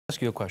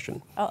ask you a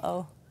question.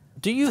 Uh-oh.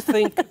 Do you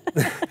think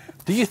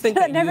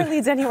that never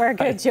leads anywhere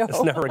good, Joe?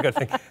 It's never a good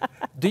thing.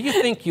 Do you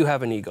think you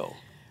have an ego?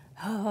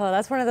 Oh,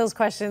 that's one of those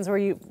questions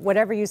where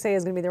whatever you say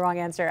is going to be the wrong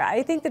answer.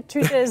 I think the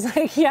truth is,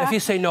 like, yeah. If you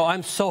say, no,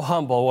 I'm so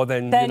humble, well,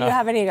 then you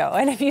have an ego.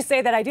 And if you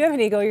say that I do have an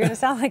ego, you're going to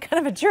sound like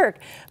kind of a jerk.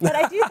 But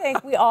I do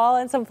think we all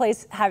in some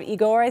place have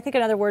ego, or I think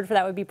another word for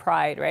that would be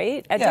pride,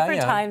 right? At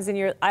different times in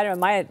your, I don't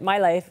know, my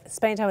life,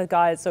 spending time with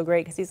God is so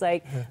great because he's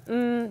like,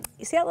 you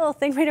see that little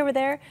thing right over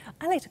there?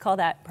 I like to call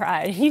that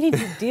pride. You need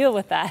to deal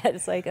with that.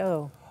 It's like,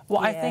 oh. Well,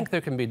 I think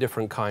there can be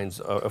different kinds,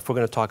 if we're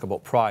going to talk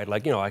about pride.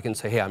 Like, I can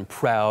say, hey, I'm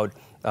proud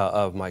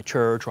of my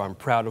church, or I'm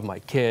proud of my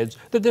kids.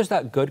 There's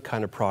that good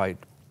kind of pride.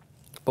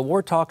 But what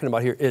we're talking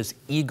about here is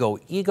ego.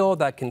 Ego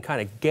that can kind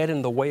of get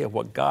in the way of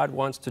what God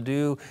wants to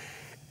do.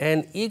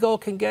 And ego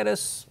can get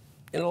us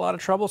in a lot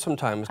of trouble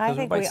sometimes because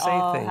we might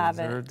say things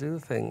or do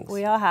things.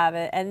 We all have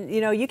it. And,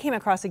 you came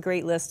across a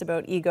great list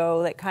about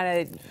ego that kind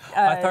of...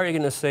 I thought you were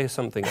going to say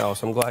something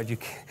else. I'm glad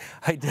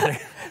I did.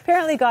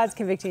 Apparently God's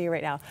convicting you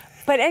right now.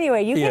 But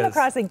anyway, you came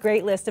across a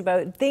great list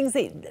about things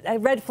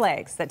red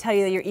flags that tell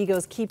you that your ego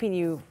is keeping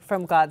you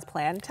from God's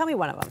plan. Tell me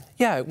one of them.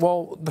 Yeah,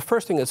 well, the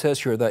first thing it says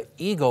here, that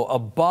ego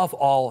above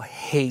all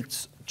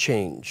hates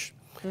change.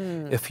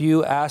 If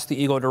you ask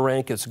the ego to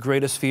rank its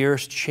greatest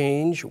fears,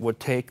 change would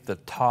take the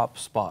top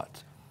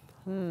spot.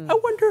 I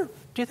wonder,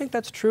 do you think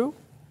that's true?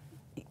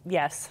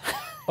 Yes.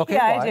 Okay,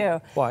 yeah, why? I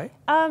do. Why?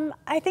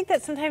 I think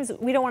that sometimes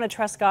we don't want to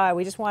trust God.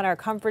 We just want our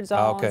comfort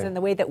zones and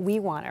the way that we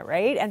want it,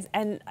 right?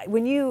 And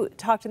when you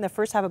talked in the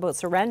first half about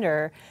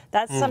surrender,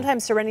 that's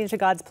sometimes surrendering to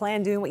God's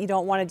plan, doing what you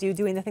don't want to do,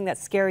 doing the thing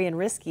that's scary and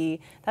risky.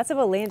 That's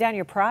about laying down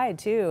your pride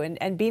too,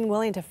 and being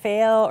willing to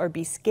fail or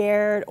be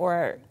scared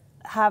or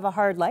have a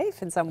hard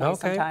life in some ways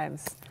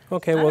sometimes.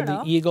 Okay, well,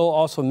 the ego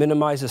also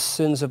minimizes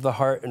sins of the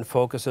heart and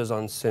focuses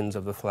on sins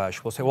of the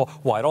flesh. We'll say, well,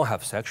 I don't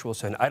have sexual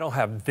sin. I don't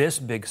have this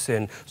big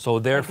sin, so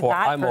therefore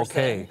I'm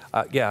okay.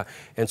 Yeah,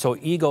 and so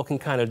ego can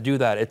kind of do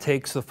that. It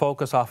takes the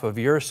focus off of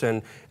your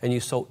sin, and you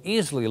so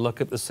easily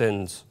look at the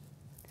sins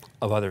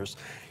of others.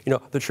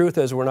 The truth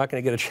is we're not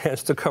going to get a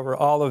chance to cover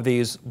all of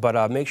these,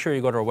 but make sure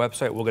you go to our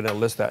website. We're going to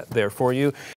list that there for you.